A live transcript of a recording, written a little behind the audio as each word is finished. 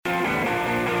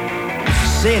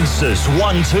Census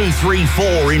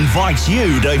 1234 invites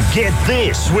you to Get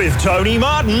This with Tony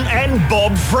Martin and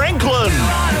Bob Franklin.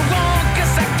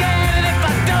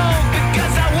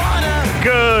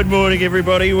 Good morning,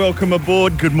 everybody. Welcome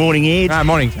aboard. Good morning, Ed.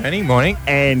 Morning, Tony. Morning.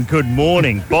 And good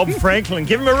morning, Bob Franklin.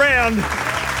 Give him a round.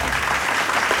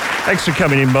 Thanks for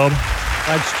coming in, Bob.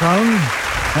 Thanks, Tone.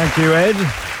 Thank you, Ed.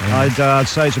 I'd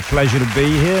say it's a pleasure to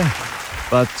be here,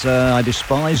 but I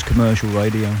despise commercial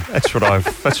radio. That's what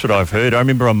I've heard. I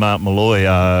remember on Mark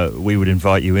Malloy, we would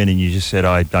invite you in, and you just said,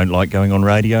 "I don't like going on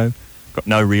radio. Got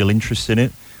no real interest in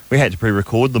it." We had to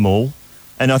pre-record them all,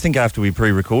 and I think after we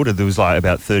pre-recorded, there was like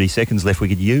about 30 seconds left we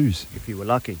could use. If you were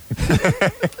lucky.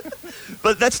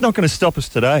 But that's not going to stop us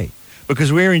today,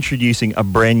 because we're introducing a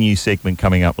brand new segment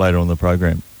coming up later on the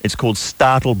program. It's called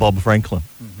Startle Bob Franklin.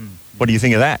 Mm-hmm. What do you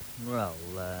think of that? Well,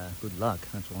 good luck,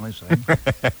 that's what I say.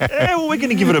 Yeah, well, we're going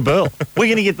to give it a whirl. We're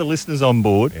going to get the listeners on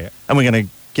board, and we're going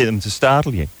to get them to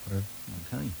startle you.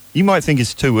 Okay. You might think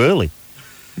it's too early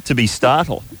to be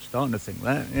startled. I'm starting to think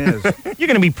that, yes. You're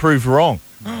going to be proved wrong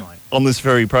Right. on this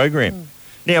very program.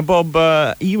 Now, Bob,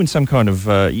 are you in some kind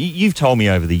of... you've told me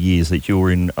over the years that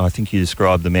you're in, I think you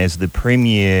described them as the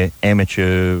premier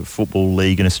amateur football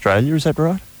league in Australia. Is that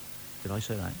right? Did I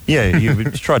say that? Yeah,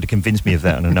 you've tried to convince me of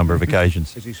that on a number of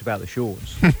occasions. Is this about the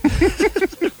shorts?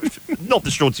 Not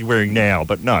the shorts you're wearing now,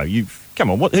 but no,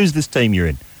 come on, who's this team you're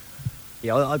in?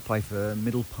 Yeah, I play for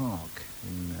Middle Park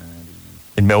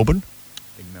In Melbourne?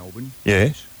 in Melbourne. Yeah.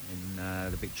 In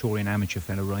the Victorian Amateur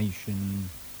Federation.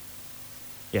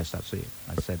 Yes, that's it.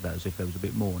 I said that as if there was a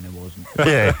bit more, and there wasn't.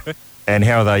 Yeah. And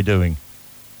how are they doing?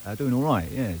 Doing all right,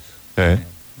 yes. Yeah.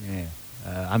 Yeah.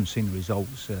 I haven't seen the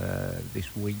results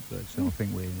this week, but I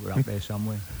think we're up there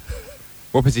somewhere.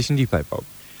 What position do you play, Bob?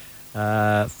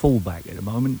 Fullback at the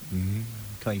moment. Mm-hmm.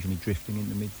 Occasionally drifting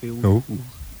into midfield. Oh.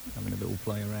 Having a little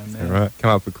play around there. All right.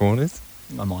 Come up for corners.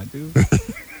 I might do.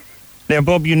 Now,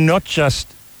 Bob, you're not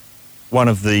just one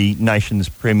of the nation's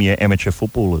premier amateur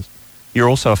footballers. You're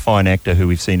also a fine actor who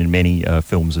we've seen in many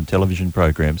films and television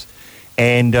programs.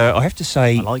 And I have to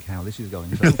say... I like how this is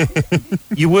going. So.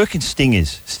 Your work in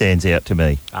Stingers stands out to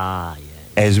me. Yeah.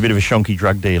 As a bit of a shonky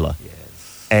drug dealer.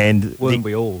 Yes. And Weren't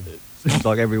we all? Seems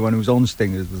like everyone who was on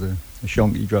Stingers was a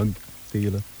shonky drug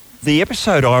dealer. the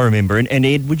episode I remember, and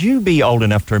Ed, would you be old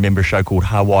enough to remember a show called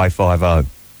Hawaii Five-0?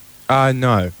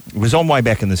 No. It was on way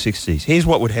back in the 60s. Here's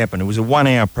what would happen. It was a 1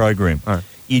 hour program. Oh.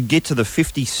 You'd get to the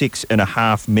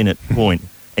 56.5 minute point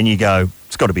and you go,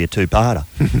 it's got to be a two-parter.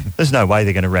 There's no way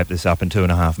they're going to wrap this up in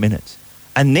 2.5 minutes.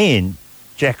 And then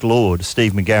Jack Lord,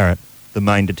 Steve McGarrett, the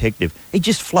main detective, he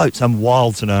just floats some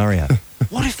wild scenario.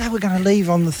 What if they were going to leave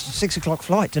on the 6 o'clock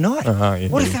flight tonight? Yeah.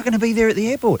 What if they're going to be there at the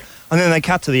airport? And then they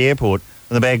cut to the airport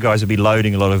and the bad guys would be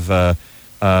loading a lot of,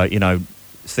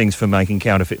 things for making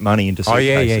counterfeit money into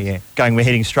suitcases. Yeah. Going, we're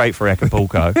heading straight for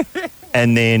Acapulco.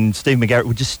 And then Steve McGarrett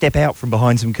would just step out from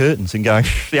behind some curtains and go,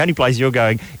 the only place you're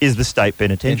going is the state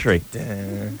penitentiary.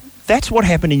 That's what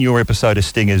happened in your episode of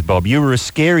Stingers, Bob. You were a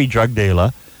scary drug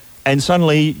dealer and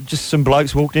suddenly just some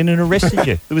blokes walked in and arrested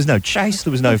you. There was no chase,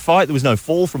 there was no fight, there was no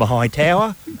fall from a high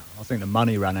tower. I think the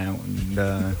money ran out and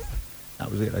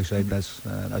that was it. They said,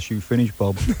 that's you finished,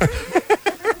 Bob.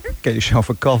 Get yourself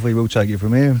a coffee, we'll take it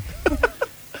from here.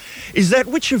 Is that,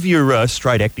 which of your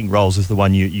straight acting roles is the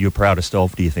one you're proudest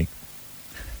of, do you think?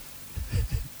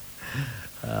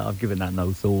 I've given that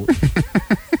no thought.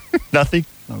 Nothing?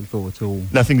 No thought at all.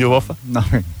 Nothing to offer?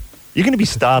 Nothing. You're going to be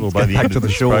startled by the end of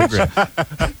this program.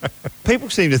 shorts. People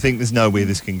seem to think there's nowhere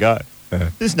this can go.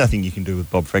 There's nothing you can do with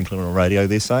Bob Franklin on radio,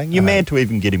 they're saying. You're mad to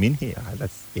even get him in here.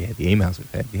 That's the emails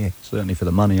we've had, yeah. Certainly for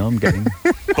the money I'm getting.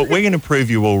 But we're going to prove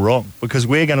you all wrong because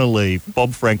we're going to leave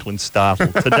Bob Franklin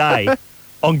startled today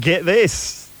on Get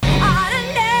This.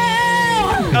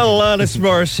 Alanis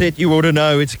Morissette, you ought to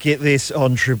know it's Get This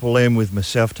on Triple M with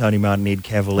myself, Tony Martin, Ed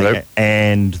Cavalier, Hello.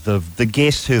 and the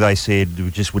guest who they said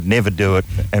just would never do it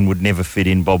and would never fit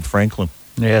in, Bob Franklin.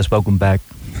 Yes, welcome back.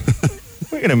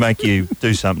 We're going to make you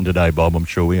do something today, Bob, I'm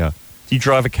sure we are. Do you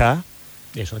drive a car?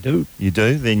 Yes, I do. You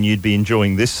do? Then you'd be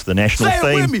enjoying this, the national Say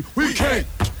theme. it with me. We can't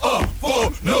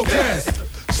afford no gas.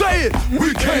 Say it.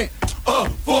 We can't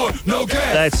afford no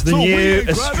gas. That's the So new we ain't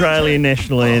Australian driving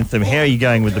national anthem. How are you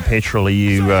going with the petrol? Are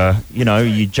you, are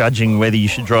you judging whether you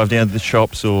should drive down to the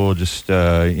shops or just,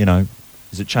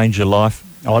 does it change your life?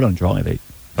 Oh, I don't drive it.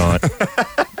 All right.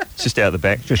 It's just out the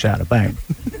back. Just out the back.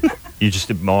 You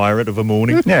just admire it of a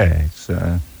morning? Yeah, it's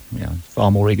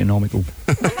far more economical.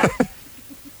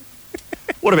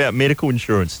 What about medical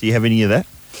insurance? Do you have any of that?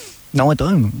 No, I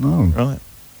don't. No. Right.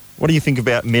 What do you think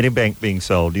about Medibank being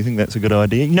sold? Do you think that's a good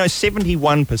idea?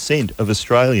 71% of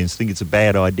Australians think it's a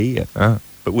bad idea, Oh.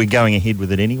 but we're going ahead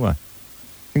with it anyway.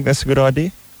 Think that's a good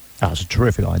idea? That's a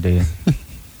terrific idea.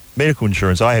 Medical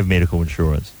insurance. I have medical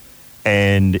insurance.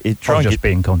 And it I'm just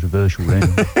being controversial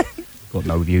then. Got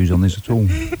no views on this at all.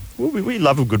 Well, we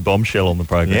love a good bombshell on the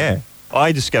program. Yeah.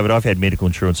 I discovered I've had medical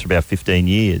insurance for about 15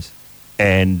 years.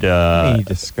 And, You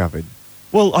discovered.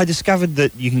 well, I discovered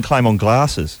that you can claim on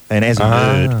glasses. And as a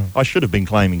nerd, I should have been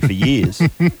claiming for years.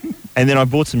 And then I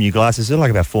bought some new glasses. They're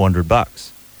like about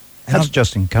 $400. And That's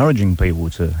just encouraging people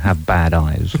to have bad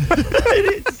eyes.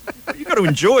 it is. You've got to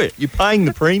enjoy it. You're paying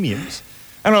the premiums.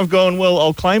 And I've gone, well,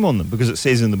 I'll claim on them because it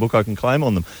says in the book I can claim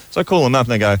on them. So I call them up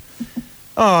and they go,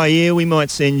 oh, yeah, we might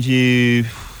send you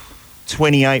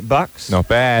 $28. Not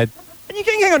bad. And you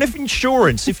can hang on, if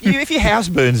insurance, if your house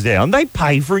burns down, they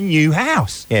pay for a new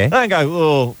house. Yeah. They don't go,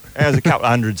 oh, how's a couple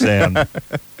hundred sound?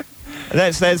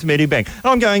 That's Medibank.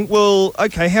 I'm going, well,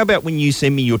 okay, how about when you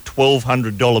send me your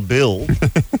 $1,200 bill,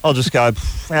 I'll just go,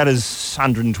 how does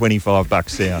 $125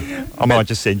 sound? I might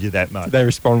just send you that much. Did they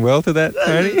respond well to that,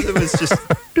 Tony? It was just,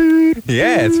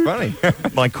 Yeah, it's funny.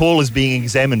 my call is being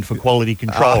examined for quality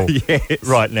control yes.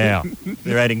 right now.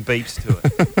 They're adding beeps to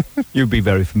it. You'd be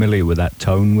very familiar with that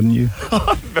tone, wouldn't you?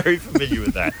 I'm very familiar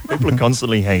with that. People are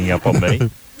constantly hanging up on me.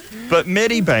 But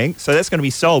Medibank, so that's going to be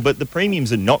sold, but the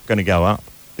premiums are not going to go up.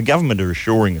 The government are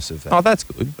assuring us of that. Oh, that's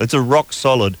good. It's a rock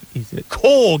solid Is it?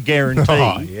 core guarantee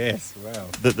Oh, yes. Wow.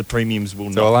 that the premiums will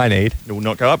That's all I need.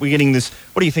 not go up. We're getting this.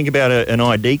 What do you think about an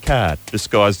ID card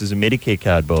disguised as a Medicare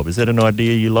card, Bob? Is that an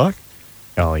idea you like?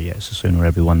 Oh, yes. The sooner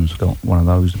everyone's got one of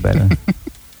those, the better.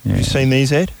 Yeah. Have you seen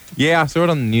these, Ed? Yeah, I saw it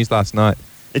on the news last night.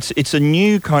 It's a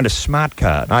new kind of smart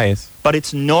card, Ah, yes. but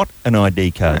it's not an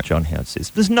ID card, John Howard says.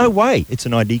 There's no way it's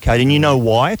an ID card. And you know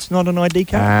why it's not an ID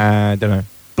card? I don't know.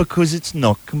 Because it's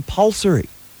not compulsory.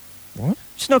 What?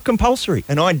 It's not compulsory.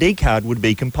 An ID card would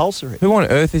be compulsory. Who on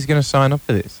earth is going to sign up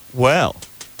for this? Well,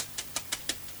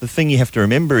 the thing you have to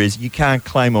remember is you can't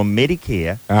claim on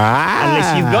Medicare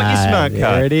unless you've got your smart card.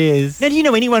 There it is. Now, do you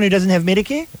know anyone who doesn't have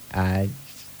Medicare?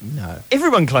 No.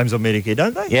 Everyone claims on Medicare,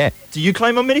 don't they? Yeah. Do you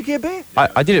claim on Medicare, Bear?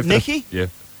 I did it for Nicky? Yeah.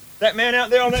 That man out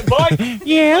there on that bike?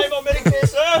 Yeah. Claim on Medicare,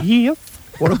 sir? Yep.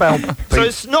 What about So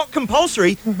it's not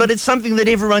compulsory, but it's something that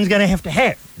everyone's going to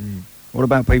have. what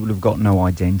about people who've got no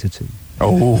identity?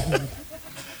 Oh.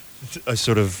 A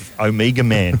sort of Omega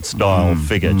Man style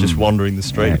figure just wandering the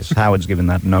streets. Yes, Howard's given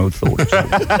that no thought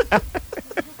at all.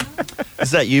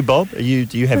 Is that you, Bob? Do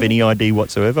you have any ID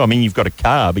whatsoever? I mean, you've got a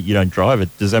car, but you don't drive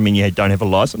it. Does that mean you don't have a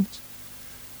license?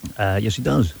 Yes, he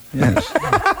does. Yes.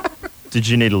 Did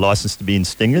you need a license to be in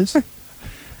Stingers?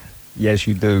 Yes,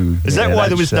 you do. Is that why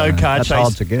there was no car that's chase?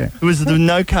 hard to get. There was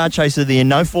no car chaser there,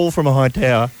 no fall from a high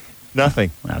tower,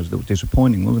 nothing. That was a little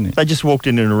disappointing, wasn't it? They just walked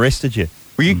in and arrested you.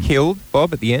 Were you killed,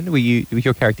 Bob, at the end? Was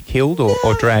your character killed or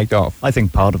dragged off? I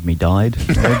think part of me died.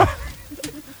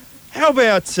 How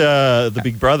about the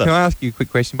Big Brother? Can I ask you a quick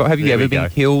question, Bob? Have you There ever we been go.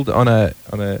 killed on a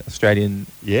Australian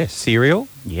Yes. serial?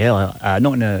 Yeah,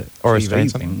 not in a Or a TV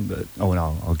strange thing, but no,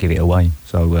 I'll give it away.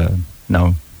 So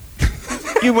no.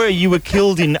 You were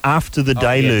killed in After the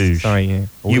Deluge. Yes. Sorry, yeah.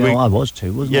 Oh, You yeah, were- I was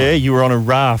too, wasn't Yeah, I? you were on a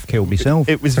raft. Killed myself.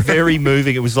 It was very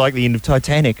moving. It was like the end of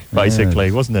Titanic, basically,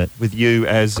 Yes. wasn't it? With you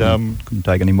as Couldn't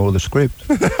take any more of the script.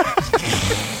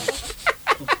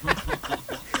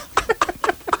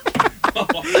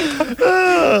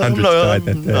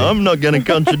 I'm not going to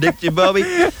contradict you, Bobby.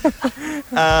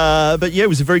 But yeah, it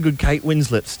was a very good Kate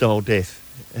Winslet style death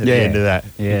at the end of that.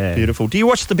 Yeah. Beautiful. Do you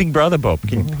watch The Big Brother, Bob?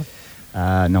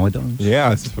 No, I don't.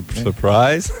 Yeah, it's a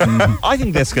surprise. I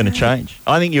think that's going to change.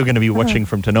 I think you're going to be watching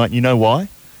from tonight. You know why?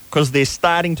 Because they're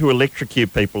starting to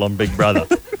electrocute people on Big Brother.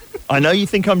 I know you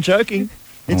think I'm joking.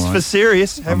 It's All right. for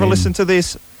serious. Have a listen to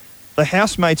this. The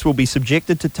housemates will be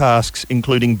subjected to tasks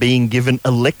including being given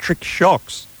electric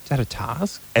shocks Is that a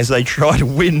task? as they try to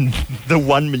win the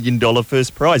 $1 million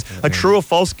first prize. A true or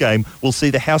false game will see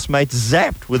the housemates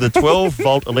zapped with a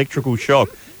 12-volt electrical shock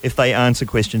if they answer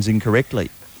questions incorrectly.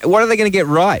 What are they going to get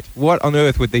right? What on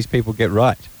earth would these people get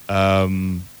right?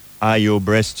 Are your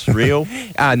breasts real?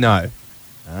 No.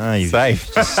 You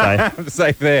Safe. Just say I'm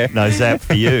safe there. no zap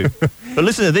for you. But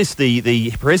listen to this.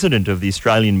 The president of the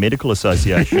Australian Medical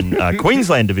Association,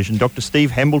 Queensland Division, Dr.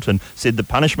 Steve Hambleton, said the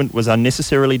punishment was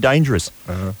unnecessarily dangerous.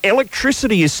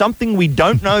 Electricity is something we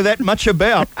don't know that much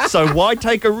about, so why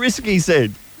take a risk, he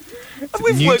said.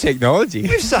 New technology.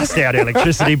 We've sussed out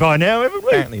electricity by now, haven't we?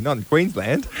 Apparently not in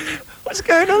Queensland. What's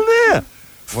going on there?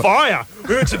 Fire.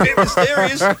 It's a bit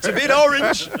mysterious. It's a bit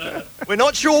orange. We're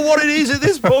not sure what it is at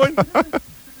this point.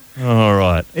 All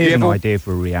right. Here's an ever- idea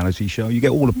for a reality show. You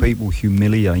get all the people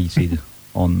humiliated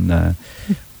on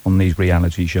these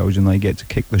reality shows, and they get to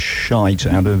kick the shite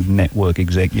out of network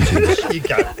executives. You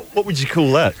go. What would you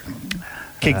call that?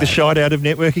 Kick the shite out of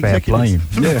network Fair play.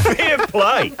 executives. Yeah. Fair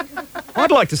play.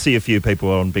 I'd like to see a few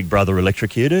people on Big Brother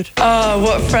Electrocuted. Oh,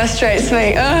 what frustrates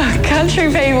me. Oh, country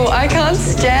people, I can't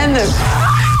stand them.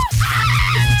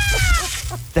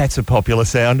 That's a popular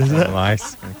sound, isn't it?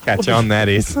 Nice. Catch on, that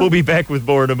is. We'll be back with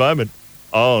more in a moment.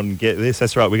 On Get This.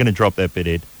 That's right. We're going to drop that bit,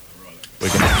 Ed. We're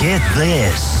going to Get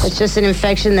this. It's just an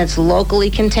infection that's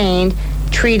locally contained,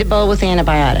 treatable with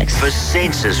antibiotics. For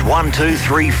Census 1, 2,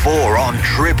 3, 4 on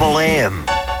Triple M.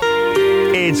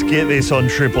 It's Get This on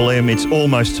Triple M. It's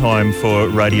almost time for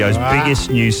radio's biggest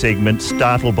news segment,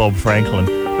 Startle Bob Franklin.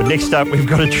 But next up, we've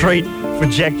got a treat for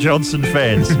Jack Johnson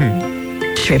fans.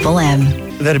 Triple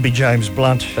M. That'd be James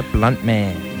Blunt. The blunt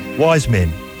man. Wise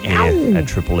men. Yeah, at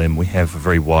Triple M. We have a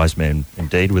very wise man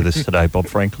indeed with us today, Bob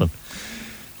Franklin.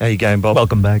 How you going, Bob?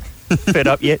 Welcome back. Fed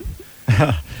up yet?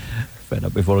 Fed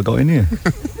up before I got in here.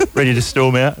 Ready to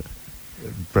storm out?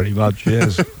 Pretty much,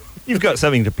 yes. You've got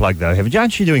something to plug, though, haven't you?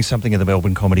 Aren't you doing something at the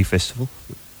Melbourne Comedy Festival?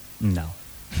 No.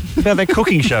 About that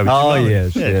cooking show? Oh,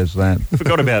 yes, yes, that.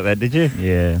 Forgot about that, did you?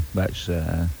 Yeah, that's,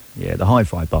 the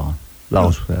Hi-Fi bar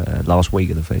last week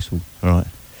of the festival. All right.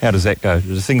 How does that go?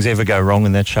 Do things ever go wrong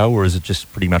in that show, or is it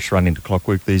just pretty much run into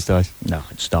clockwork these days? No,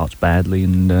 it starts badly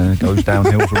and goes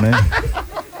downhill from there.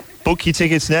 Book your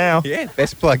tickets now. Yeah,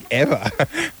 best plug ever.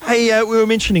 Hey, we were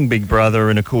mentioning Big Brother,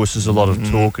 and of course there's a lot of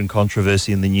talk and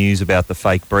controversy in the news about the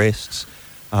fake breasts.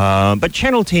 But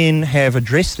Channel 10 have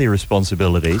addressed their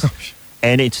responsibilities,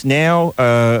 and it's now,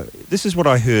 this is what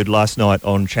I heard last night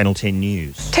on Channel 10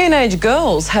 News. Teenage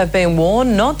girls have been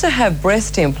warned not to have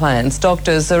breast implants.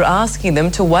 Doctors are asking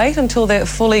them to wait until they're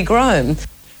fully grown.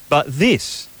 But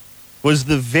this was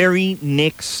the very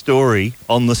next story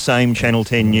on the same Channel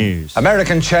 10 News.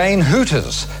 American chain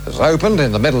Hooters has opened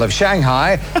in the middle of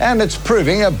Shanghai and it's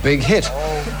proving a big hit.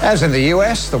 As in the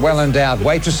US, the well-endowed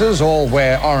waitresses all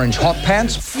wear orange hot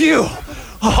pants. Phew!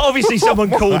 Obviously someone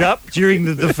called up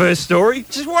during the first story.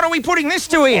 Just, what are we putting this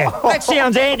to here? That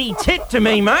sounds anti-tit to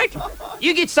me, mate.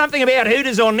 You get something about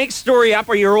Hooters on next story up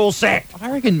or you're all sacked.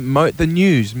 I reckon the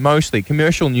news mostly,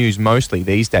 commercial news mostly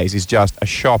these days is just a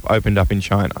shop opened up in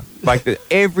China. Like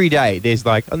every day there's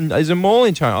there's a mall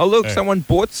in China. Oh look, someone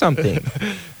bought something.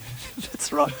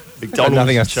 That's right. Got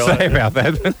nothing else to say about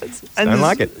that. I don't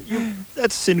like it.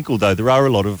 That's cynical, though. There are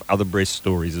a lot of other breast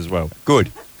stories as well.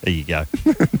 Good. There you go.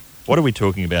 What are we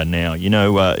talking about now? You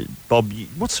know, Bob,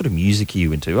 what sort of music are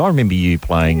you into? I remember you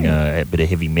playing a bit of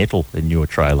heavy metal in your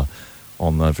trailer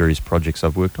on the various projects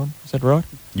I've worked on. Is that right?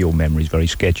 Your memory's very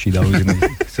sketchy, though, isn't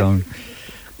it? So,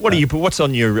 what's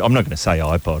on your? I'm not going to say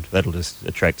iPod. That'll just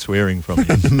attract swearing from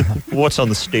you. What's on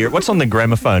the stereo? What's on the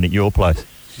gramophone at your place?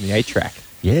 The 8-track.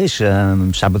 yes,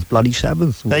 Sabbath, Bloody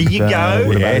Sabbath. There you go.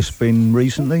 What Yes. about been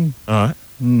recently? All right.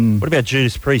 What about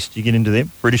Judas Priest? Do you get into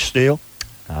them? British Steel?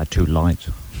 Too light.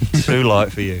 Too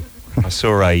light for you. I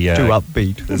saw a... Too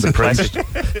upbeat. There's a classic...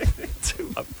 Too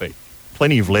upbeat.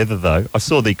 Plenty of leather, though. I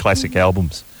saw the classic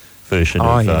albums version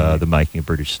of The Making of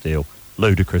British Steel.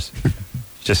 Ludicrous.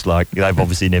 Just like they've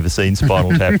obviously never seen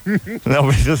Spinal Tap. They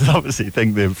obviously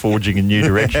think they're forging in new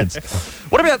directions.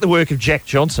 What about the work of Jack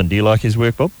Johnson? Do you like his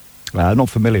work, Bob? Not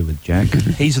familiar with Jack.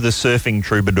 He's the surfing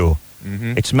troubadour.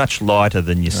 Mm-hmm. It's much lighter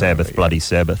than your Sabbath, Bloody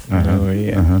Sabbath. Oh,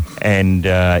 yeah. And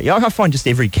I find just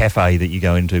every cafe that you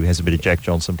go into has a bit of Jack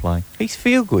Johnson playing. He's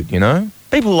feel good, you know?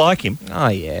 People like him. Oh,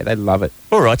 yeah, they love it.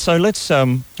 All right, so let's... I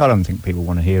don't think people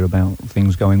want to hear about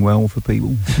things going well for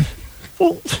people.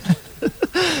 Well,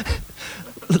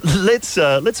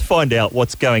 let's find out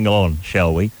what's going on,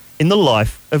 shall we, in the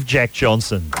life of Jack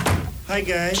Johnson. Hi,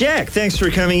 guys. Jack, thanks for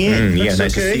coming in. Yeah,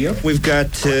 nice to see you. We've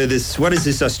got this, what is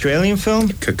this, Australian film?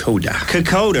 Kokoda.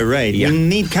 Kokoda, right. Yeah. We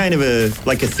need kind of a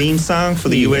theme song for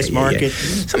the U.S. market.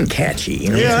 Yeah. Something catchy, you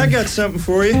know? Yeah, I got something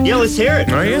for you. Yeah, let's hear it.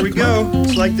 Here we go.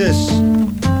 It's like this.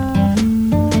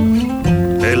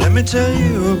 Hey, let me tell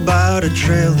you about a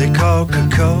trail they call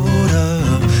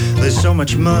Kokoda. There's so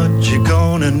much mud, you're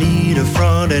gonna need a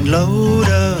front end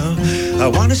loader. I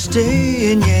wanna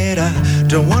stay in, yet I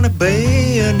don't want a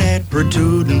bayonet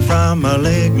protruding from my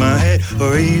leg, my head,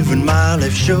 or even my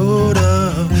left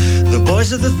shoulder. The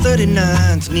boys of the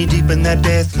 39s, knee deep in that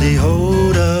deathly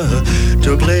holder,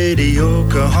 took Lady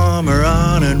Yokohama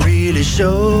on and really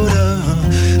showed her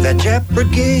that Jap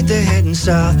brigade, they're heading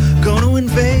south, gonna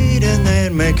invade and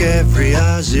then make every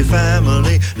Aussie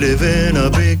family live in a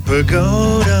big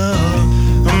pagoda.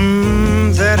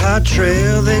 That hot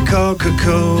trail they call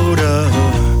Kokoda.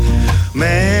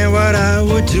 Man, what I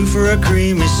would 2 for a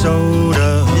creamy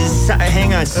soda.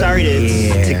 Hang on, sorry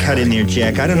to cut in there,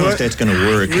 Jack. I don't know if that's going to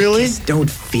work. Really? Just don't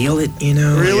feel it, you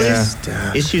know. Really? Just,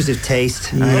 Issues of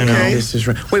taste. I don't know. Okay. This is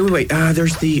right. Wait.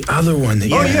 There's the other one.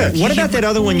 That Oh, yeah. What about that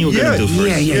other one you were going to do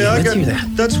first? Yeah. I Let's got do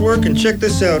that. That's working. Check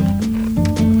this out.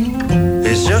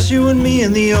 It's just you and me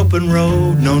in the open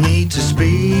road, no need to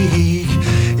speak.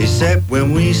 Except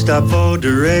when we stop for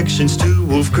directions to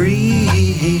Wolf Creek.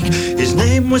 His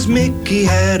name was Mick, he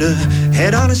had a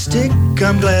head on a stick.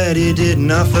 I'm glad he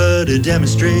didn't offer to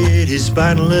demonstrate his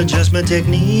spinal adjustment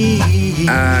technique.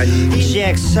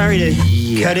 Jack, sorry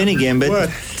to cut in again, but What?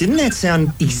 didn't that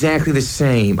sound Exactly the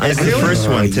same. as the first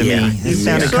one to me? It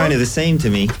sounded kind of the same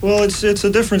to me. Well, it's a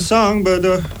different song, but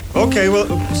okay, well,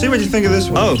 see what you think of this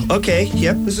one. Oh, okay,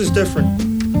 yep. This is different.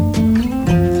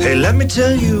 Hey, let me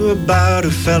tell you about a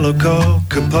fellow called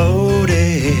Capote.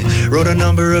 Wrote a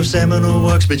number of seminal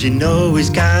works, but you know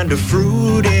he's kind of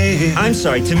fruity. I'm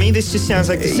sorry, to me this just sounds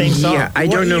like the same song. Yeah, I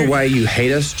don't know why you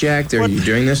hate us, Jack. You're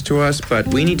doing this to us, but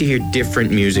we need to hear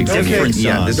different music. Okay. Different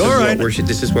Yeah, songs. this All right.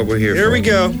 this is what we're here for. Here we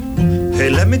go. Hey,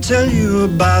 let me tell you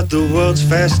about the world's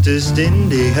fastest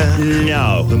Indian.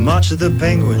 No. The March of the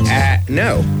Penguins.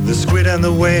 No. The Squid and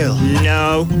the Whale.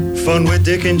 No. Fun with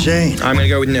Dick and Jane. I'm gonna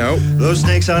go with no. Those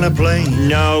snakes on a plane.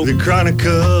 No. The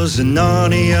Chronicles of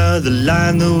Narnia. The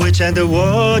Lion, the Witch, and the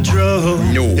Wardrobe.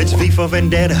 No. It's V for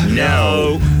Vendetta.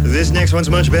 No. This next one's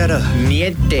much better.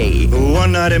 Niente.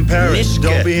 One night in Paris. Mischke.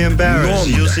 Don't be embarrassed.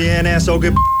 Ronde. You'll see an asshole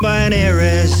get by an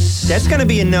heiress. That's going to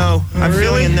be a no. I'm really?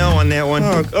 feeling a no on that one.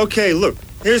 Oh, okay, look.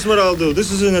 Here's what I'll do.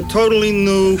 This is in a totally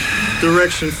new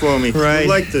direction for me. Right. You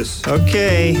like this?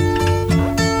 Okay.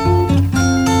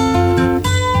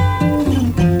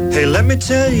 Hey, let me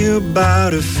tell you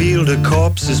about a field of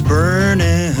corpses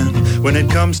burning. When it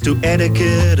comes to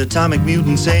etiquette, atomic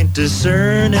mutants ain't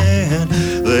discerning.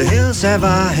 The hills have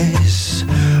eyes,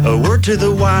 a word to the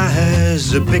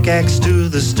wise. A pickaxe to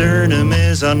the sternum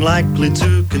is unlikely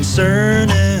to concern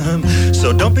him.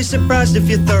 So don't be surprised if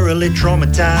you're thoroughly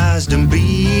traumatized and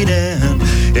beaten.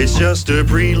 It's just a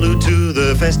prelude to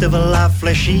the festival of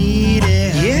flesh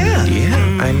eating. Yeah.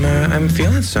 I'm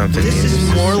feeling something. This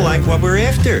is more like what we're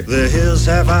after. The hills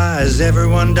have eyes,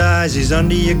 everyone dies. He's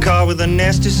under your car with a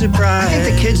nasty surprise. I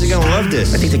think the kids are going to love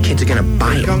this. I think the kids are gonna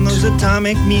buy Here come it. those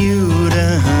atomic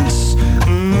mutants.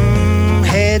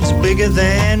 Heads bigger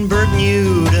than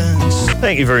Bermudans.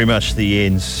 Thank you very much, the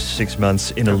ends. 6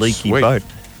 months in a leaky sweet. boat.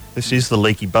 This is the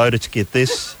leaky boat. It's Get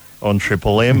This on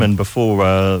Triple M. And before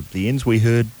the ends, we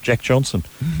heard Jack Johnson,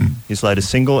 his latest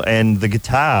single. And the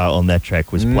guitar on that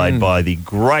track was played by the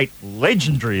great,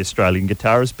 legendary Australian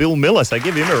guitarist Bill Miller. So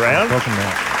give him a round. Welcome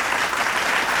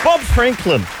back. Bob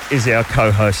Franklin is our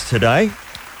co-host today.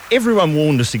 Everyone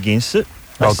warned us against it.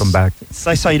 Welcome back.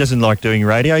 They say he doesn't like doing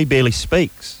radio. He barely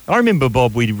speaks. I remember,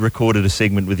 Bob, we recorded a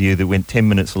segment with you that went 10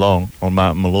 minutes long on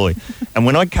Martin Malloy. And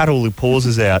when I cut all the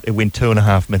pauses out, it went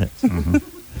 2.5 minutes.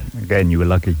 Again, you were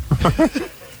lucky.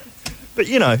 But,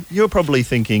 you know, you're probably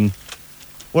thinking,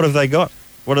 what have they got?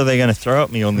 What are they going to throw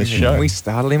at me on this show? Can we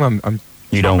startle him? I'm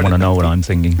You don't want to know what I'm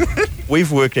thinking.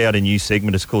 We've worked out a new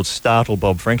segment. It's called Startle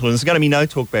Bob Franklin. There's going to be no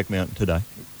Talkback Mountain today.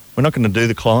 We're not going to do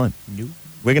the climb.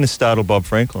 We're going to startle Bob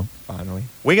Franklin. finally.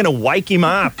 We're going to wake him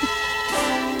up.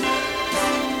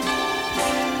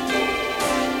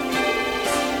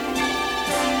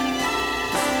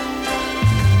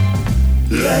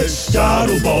 Let's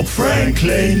startle Bob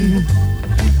Franklin.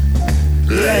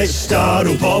 Let's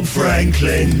startle Bob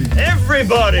Franklin.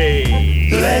 Everybody!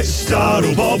 Let's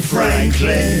startle Bob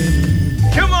Franklin.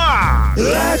 Come on!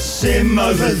 That's him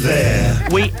over there.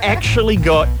 We actually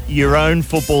got your own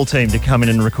football team to come in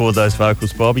and record those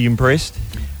vocals, Bob. Are you impressed?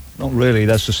 Not really.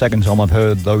 That's the second time I've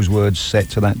heard those words set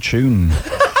to that tune.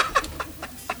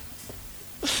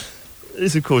 It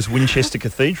is, of course, Winchester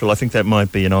Cathedral. I think that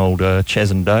might be an old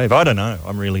Chaz and Dave. I don't know.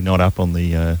 I'm really not up on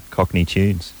the Cockney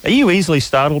tunes. Are you easily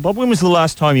startled, Bob? When was the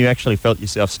last time you actually felt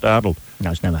yourself startled? No,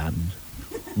 it's never happened.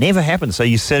 Never happened. So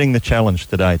you're setting the challenge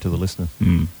today to the listeners.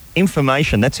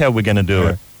 Information, that's how we're going to do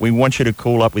it. We want you to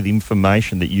call up with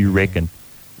information that you reckon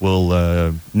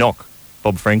will knock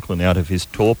Bob Franklin out of his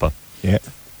torpor. Yeah,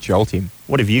 jolt him.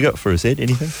 What have you got for us, Ed?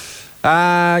 Anything?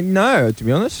 No, to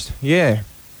be honest. Yeah.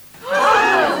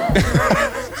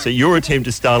 So your attempt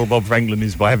to startle Bob Franklin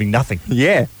is by having nothing.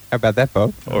 Yeah. How about that,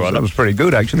 Bob? All right, That was pretty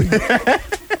good, actually.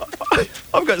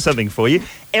 I've got something for you.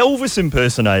 Elvis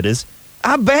impersonators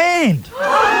are banned.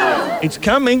 It's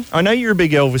coming. I know you're a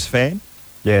big Elvis fan.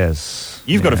 Yes.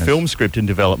 You've got a yes. film script in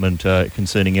development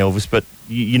concerning Elvis, but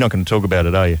you're not going to talk about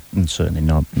it, are you? Certainly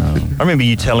not, no. I remember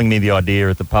you telling me the idea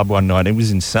at the pub one night. It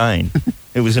was insane.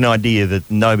 It was an idea that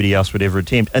nobody else would ever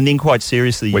attempt. And then quite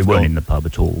seriously... We weren't in the pub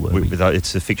at all, were we?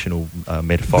 It's a fictional,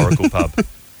 metaphorical pub.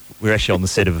 We're actually on the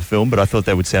set of a film, but I thought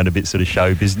that would sound a bit sort of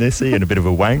show businessy and a bit of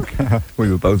a wank. We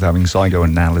were both having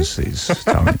psychoanalysis,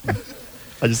 Tony.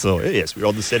 I just thought, yes, we're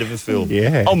on the set of a film.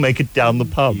 Yeah. I'll make it down the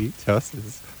pub. You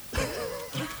tosses.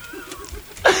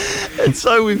 And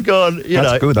so we've gone,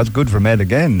 That's good. That's good from Ed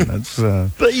again. That's.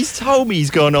 But he's told me,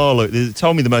 told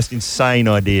me the most insane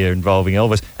idea involving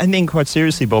Elvis. And then quite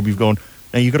seriously, Bob, you've gone,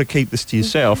 now you've got to keep this to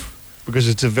yourself because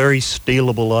it's a very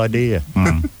stealable idea.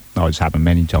 Oh, it's happened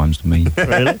many times to me.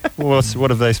 Really? What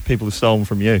have those people stolen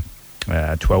from you?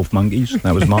 12 Monkeys.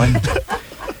 That was mine.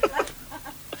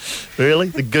 Really?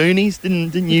 The Goonies?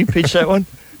 Didn't you pitch that one?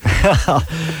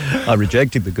 I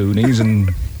rejected the Goonies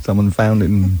and someone found it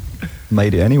and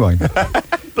made it anyway.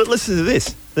 But listen to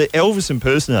this. The Elvis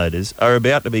impersonators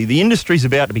the industry's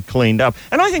about to be cleaned up.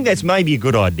 And I think that's maybe a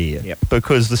good idea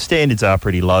because the standards are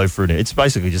pretty low for it. It's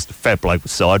basically just a fat bloke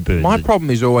with sideburns. My problem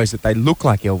is always that they look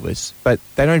like Elvis, but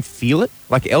they don't feel it.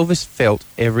 Like Elvis felt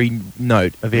every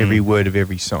note of every word of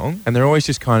every song, and they're always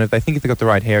just kind of, they think if they've got the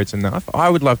right hair, it's enough. I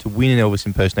would love to win an Elvis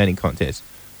impersonating contest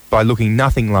by looking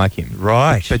nothing like him.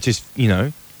 Right. But just,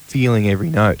 feeling every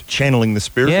note. Channeling the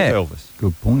spirit of Elvis.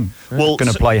 Good point. Well, it's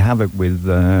going to play havoc with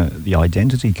the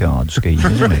identity card scheme,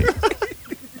 isn't it?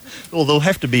 Well, there'll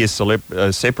have to be a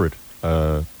separate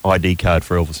ID card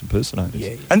for Elvis impersonators.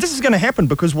 Yeah. And this is going to happen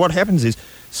because what happens is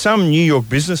some New York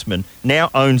businessman now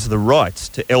owns the rights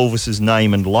to Elvis's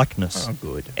name and likeness. Oh,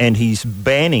 good. And he's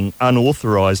banning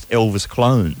unauthorised Elvis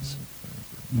clones.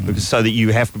 Because so that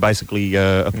you have to basically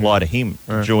apply to him,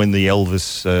 join the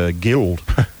Elvis guild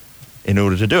in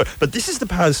order to do it. But this is the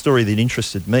part of the story that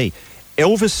interested me.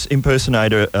 Elvis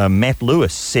impersonator Matt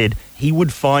Lewis said he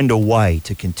would find a way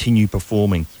to continue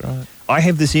performing. That's right. I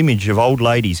have this image of old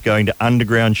ladies going to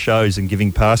underground shows and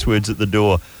giving passwords at the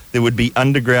door. There would be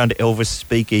underground Elvis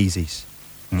speakeasies.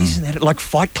 Isn't that like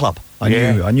Fight Club? I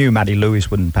knew Matty Lewis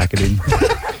wouldn't pack it in.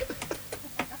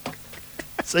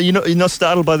 So you're not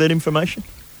startled by that information?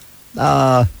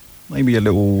 Maybe a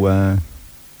little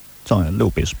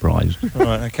bit surprised.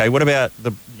 Right, okay. What about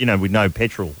we know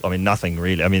petrol. I mean, nothing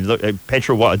really. I mean, look,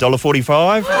 petrol, what,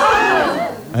 $1.45?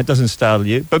 That doesn't startle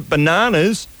you. But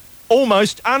bananas,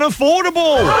 almost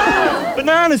unaffordable.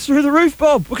 Bananas through the roof,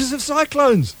 Bob, because of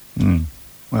cyclones.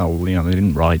 Well, they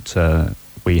didn't write,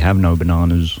 we have no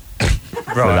bananas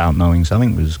without knowing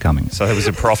something was coming. So it was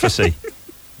a prophecy.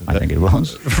 I think it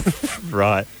was.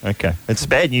 Right, okay. It's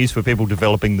bad news for people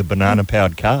developing the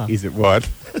banana-powered car. Is it what?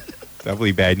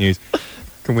 Doubly bad news.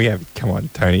 Come on,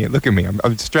 Tony, look at me.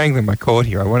 I'm strangling my cord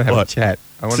here. I want to have a chat.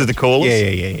 To the callers?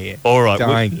 Yeah. All right,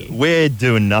 Dying we're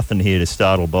doing nothing here to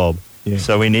startle Bob. Yeah.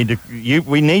 So we need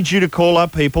you to call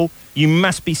up people. You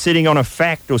must be sitting on a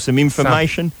fact or some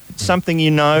information, something you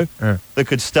know that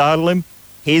could startle him.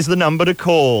 Here's the number to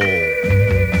call.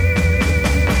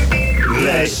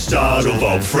 Let's startle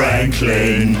Bob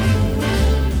Franklin.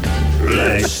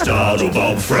 Let's startle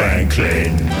Bob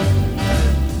Franklin.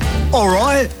 All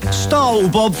right, Startle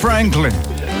Bob Franklin.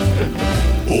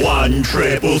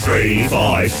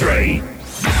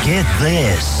 1-333-53. Get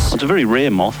this. It's a very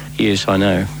rare moth. Yes, I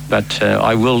know. But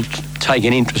I will take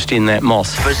an interest in that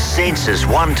moth. For Census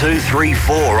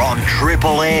 1234 on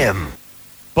Triple M.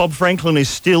 Bob Franklin is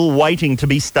still waiting to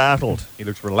be startled. He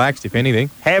looks relaxed, if anything.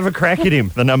 Have a crack at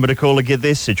him. The number to call to get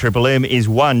this at Triple M is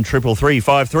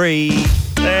 1-333-53.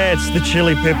 That's the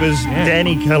Chili Peppers.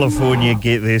 Danny California,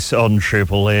 get this on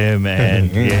Triple M. And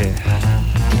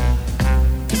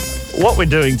what we're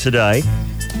doing today,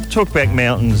 Talkback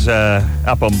Mountains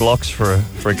up on blocks for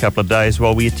a couple of days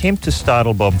while we attempt to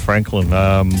startle Bob Franklin.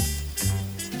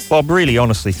 Bob, really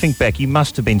honestly, think back. You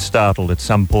must have been startled at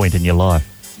some point in your life.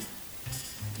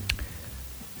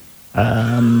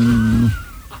 No.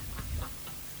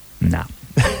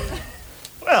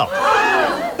 Well,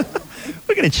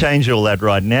 we're going to change all that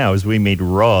right now as we meet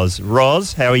Roz.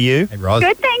 Roz, how are you? Hey, Roz.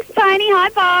 Good, thanks, Tony. Hi,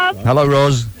 Bob. Hello,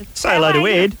 Roz. Say hello to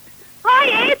Ed.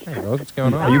 Hi, Ed. Hey, Roz, what's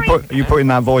going on? Are you putting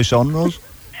that voice on, Roz?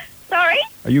 Sorry?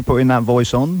 Are you putting that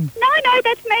voice on? No,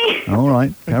 that's me. All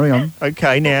right, carry on.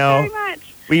 Okay, now, Thank you very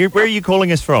much. where are you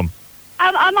calling us from?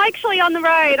 I'm actually on the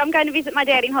road. I'm going to visit my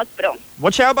dad in hospital.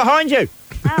 Watch out behind you.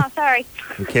 Oh, sorry.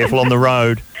 Be careful on the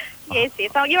road. Yes.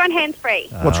 Oh, you're on hands-free.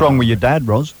 What's wrong with your dad,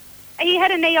 Roz? He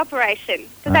had a knee operation.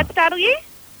 Does that startle you?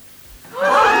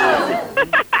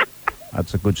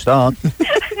 That's a good start.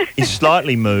 He's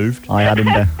slightly moved. I had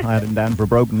him down for a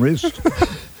broken wrist.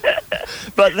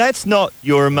 But that's not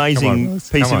your amazing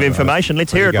piece of information.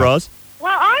 Let's hear it, Roz.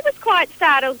 Well, I was quite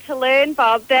startled to learn,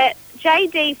 Bob, that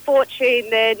J.D. Fortune,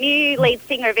 the new lead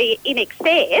singer of In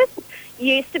Excess,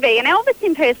 used to be an Elvis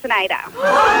impersonator.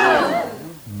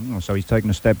 Oh, so he's taken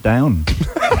a step down.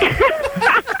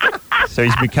 So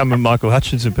he's become a Michael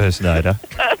Hutchins impersonator.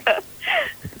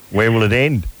 Where will it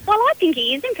end? Well, I think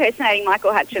he is impersonating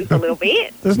Michael Hutchins a little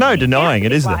bit. There's no denying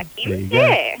it, is there? Like him.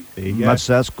 Yeah. There you go.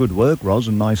 That's good work, Ros,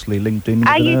 and nicely linked in with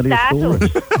Are an you earlier startled?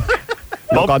 story.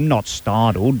 Look, I'm not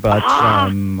startled, but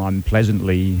I'm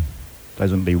pleasantly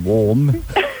warmed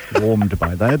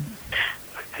by that.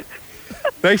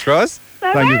 Thanks, Roz.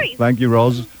 No worries. Thank you,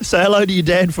 Ros. Say hello to your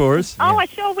dad for us. Oh, I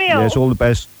sure will. Yes, all the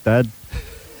best, Dad.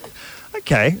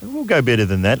 Okay, we'll go better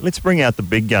than that. Let's bring out the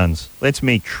big guns. Let's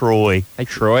meet Troy. Hey,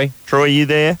 Troy. Troy, you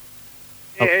there?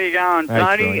 Yeah, how you going, Hey,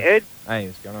 Tony, Troy. Ed? Hey,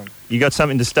 what's going on? You got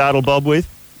something to startle Bob with?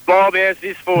 Bob, how's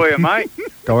this for you, mate?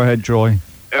 Go ahead, Troy.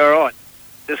 All right.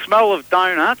 The smell of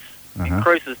donuts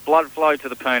increases blood flow to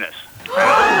the penis.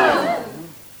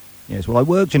 Yes, well, I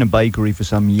worked in a bakery for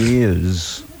some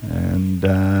years and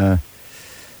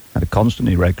had a constant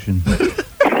erection.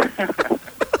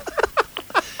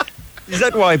 Is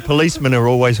that why policemen are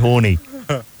always horny,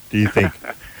 do you think?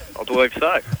 I believe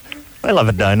so. They love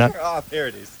a donut. Oh, there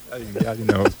it is. I didn't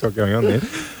know what was going on there.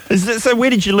 So where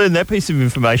did you learn that piece of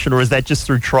information, or is that just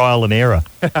through trial and error?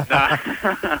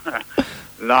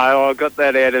 No, I got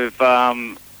that out of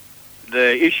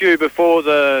the issue before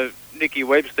the Nicky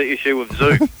Webster issue of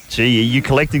Zoo. Gee, you're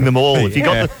collecting them all. If you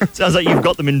got sounds like you've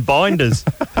got them in binders.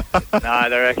 No,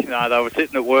 they were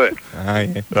sitting at work. Oh,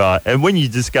 yeah. Right, and when you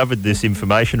discovered this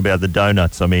information about the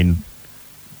donuts, I mean,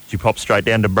 did you pop straight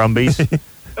down to Brumbies?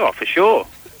 Oh, for sure.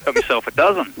 Got myself a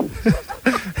dozen.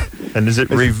 And has it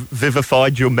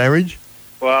revivified your marriage?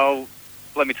 Well,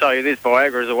 let me tell you this,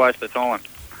 Viagra is a waste of time.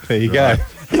 There you go.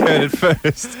 You heard it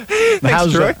first.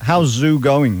 Thanks, Troy. How's Zoo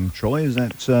going, Troy? Is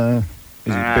it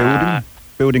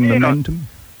building momentum?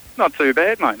 Not too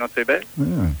bad, mate, not too bad.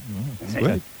 Yeah.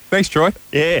 Sweet. Thanks, Troy.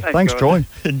 Yeah. Thanks, Troy.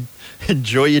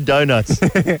 Enjoy your donuts.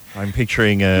 I'm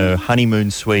picturing a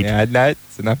honeymoon suite. Yeah, no,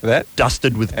 it's enough of that.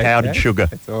 Dusted with powdered sugar.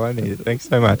 That's all I needed. Thanks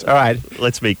so much. All right.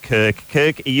 Let's meet Kirk.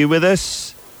 Kirk, are you with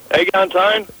us? How you going,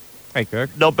 Tone? Hey,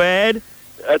 Kirk. Not bad.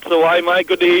 That's the way, mate.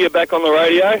 Good to hear you back on the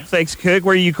radio. Thanks, Kirk.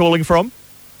 Where are you calling from?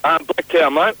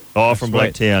 Blacktown, mate. Oh, from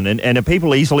Blacktown. And are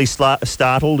people easily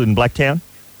startled in Blacktown?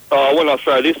 Oh, when I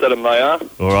throw this at them, they are.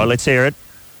 All right, let's hear it.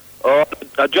 All right,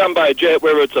 a jumbo jet,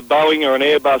 whether it's a Boeing or an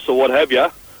Airbus or what have you,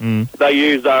 they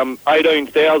use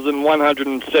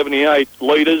 18,178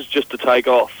 litres just to take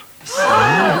off. Is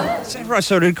that right?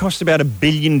 So it would cost about $1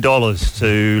 billion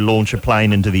to launch a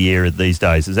plane into the air these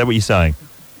days. Is that what you're saying?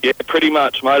 Yeah, pretty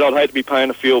much, mate. I'd hate to be paying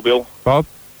a fuel bill. Bob?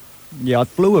 Yeah, I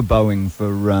flew a Boeing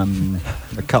for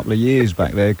a couple of years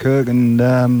back there, Kirk, and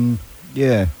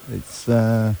yeah,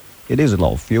 it is a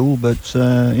lot of fuel, but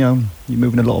you're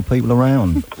moving a lot of people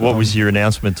around. What was your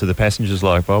announcement to the passengers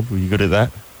like, Bob? Were you good at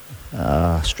that?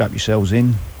 Strap yourselves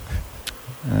in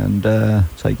and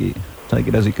take it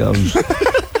as it goes.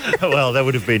 Well, that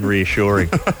would have been reassuring.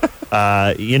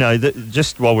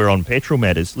 Just while we're on petrol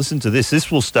matters, listen to this. This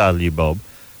will startle you, Bob.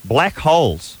 Black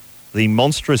holes, the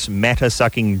monstrous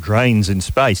matter-sucking drains in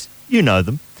space, you know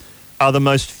them, are the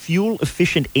most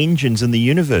fuel-efficient engines in the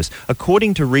universe.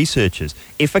 According to researchers,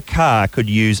 if a car could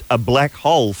use a black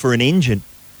hole for an engine,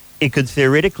 it could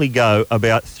theoretically go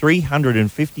about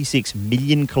 356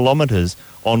 million kilometres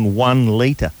on 1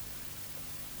 litre.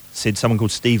 Said someone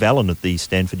called Steve Allen at the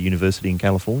Stanford University in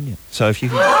California. So if you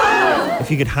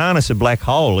could harness a black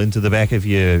hole into the back of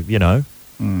your,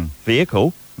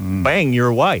 vehicle, bang, you're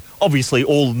away. Obviously,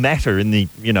 all matter in the,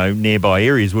 nearby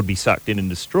areas would be sucked in and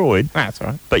destroyed. That's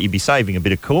right. But you'd be saving a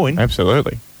bit of coin.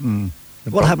 Absolutely.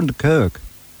 What happened to Kirk?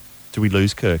 Do we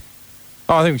lose Kirk?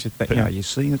 Oh, I think we should... Yeah, you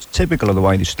see, it's typical of the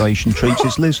way the station treats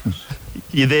its listeners.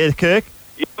 You there, Kirk?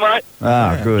 Yeah, mate.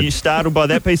 Good. You startled by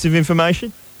that piece of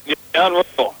information? Yeah,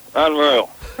 unreal.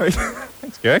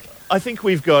 Thanks, Kirk. I think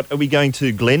we've got... Are we going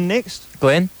to Glenn next?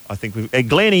 Glenn? I think we've...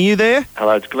 Glenn, are you there?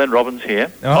 Hello, it's Glenn Robbins here.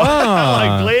 Oh.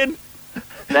 Hello, Glenn.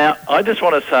 Now, I just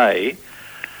want to say,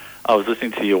 I was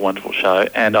listening to your wonderful show,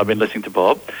 and I've been listening to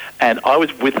Bob, and I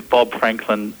was with Bob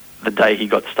Franklin the day he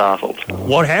got startled.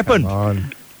 What happened?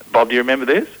 Bob, do you remember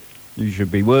this? You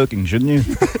should be working, shouldn't you?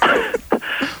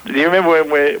 Do you remember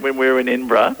when we were in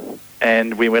Edinburgh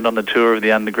and we went on the tour of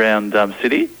the underground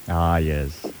city? Ah,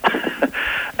 yes.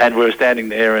 And we were standing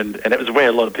there, and it was where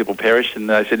a lot of people perished, and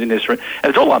they said in this room, and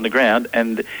it's all underground,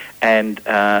 and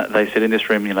they said in this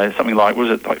room, something like, was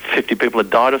it like 50 people had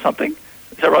died or something?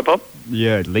 Is that right, Bob?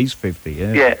 Yeah, at least 50,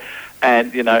 yeah. Yeah,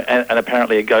 and, and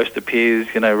apparently a ghost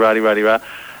appears, rah-de-rah-de-rah,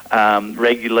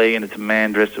 regularly, and it's a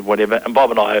man dressed in whatever, and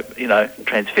Bob and I,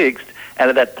 transfixed, and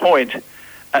at that point,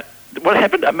 what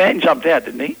happened? A man jumped out,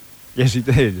 didn't he? Yes, he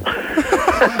did.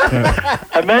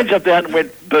 A man jumped out and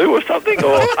went boo or something,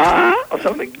 or or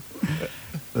something.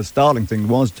 The startling thing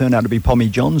turned out to be Pommy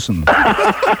Johnson.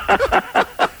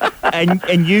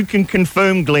 And you can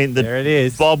confirm, Glenn, that there it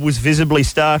is. Bob was visibly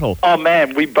startled. Oh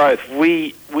man, we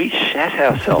shat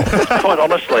ourselves. Quite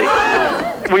honestly,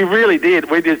 we really did.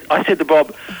 I said to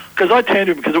Bob, because I turned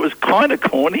to him because it was kind of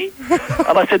corny,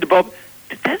 and I said to Bob,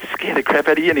 "Did that scare the crap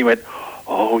out of you?" And he went,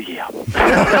 "Oh yeah."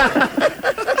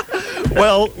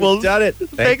 Well, done it.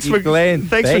 Thanks you, for Glenn.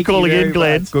 Thanks for calling in,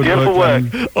 Glenn. Good Beautiful work.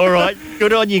 All right,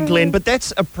 good on you, Glenn. But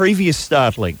that's a previous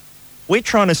startling. We're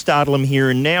trying to startle him here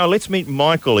and now. Let's meet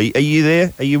Michael. Are you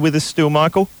there? Are you with us still,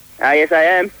 Michael? Yes, I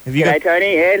am. Have you G'day,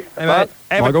 Tony, Ed, Bob.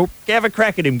 Michael. Have a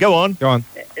crack at him. Go on.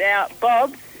 Now,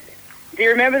 Bob, do you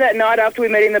remember that night after we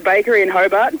met in the bakery in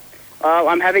Hobart?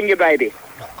 I'm having your baby.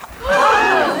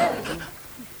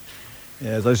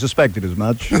 Yes, I suspected as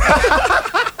much.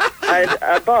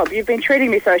 Bob, you've been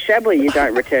treating me so shabbily. You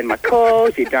don't return my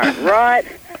calls. You don't write.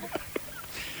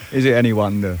 Is it any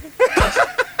wonder?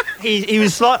 He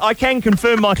was I can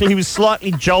confirm, Michael, he was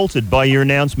slightly jolted by your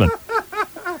announcement.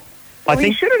 Well,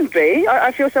 he shouldn't be.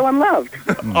 I feel so unloved.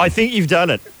 I think you've done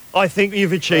it. I think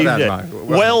you've achieved Well done, it. Michael.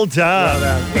 Well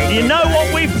done. You know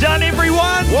what we've done,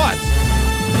 everyone? What?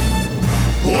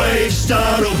 We've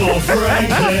startled Bob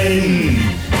Franklin.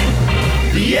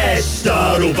 Yes,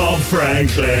 startle Bob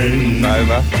Franklin.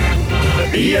 Over.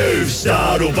 You've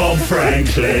startled Bob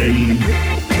Franklin.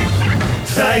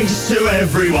 Thanks to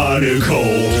everyone who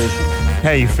called.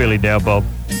 How are you feeling now, Bob?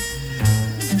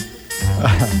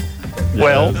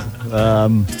 Well,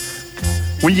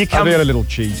 will you come? I feel a little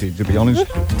cheated, to be honest.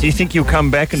 Do you think you'll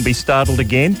come back and be startled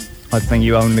again? I think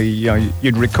you only,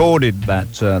 you'd recorded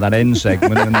that end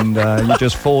segment and you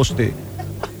just forced it.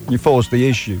 You forced the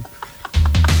issue.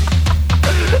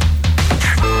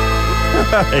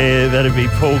 That'd be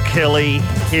Paul Kelly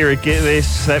here at Get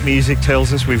This. That music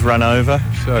tells us we've run over.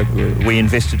 So good. We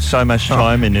invested so much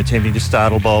time in attempting to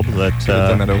startle Bob that I've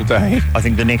done that all day. I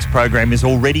think the next program is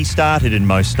already started in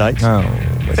most states. Oh,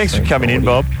 thanks for coming in,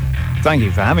 Bob. Thank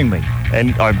you for having me.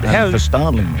 And for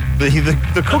startling me.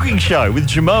 The cooking show with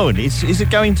Jamoan, is it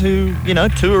going to,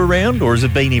 tour around, or has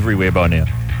it been everywhere by now?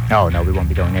 Oh, no, we won't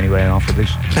be going anywhere after this.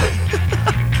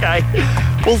 Okay.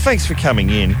 Well, thanks for coming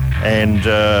in. And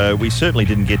we certainly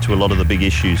didn't get to a lot of the big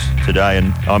issues today,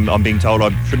 and I'm being told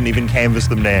I shouldn't even canvass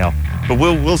them now. But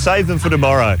we'll save them for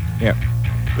tomorrow. Yeah.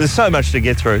 There's so much to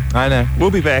get through. I know.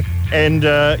 We'll be back. And,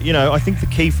 I think the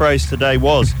key phrase today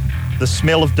was, the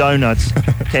smell of donuts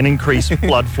can increase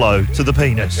blood flow to the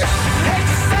penis.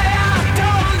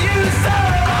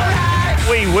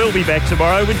 We will be back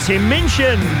tomorrow with Tim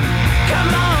Minchin.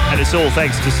 And it's all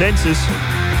thanks to Census.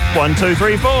 1, 2,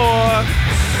 3, 4.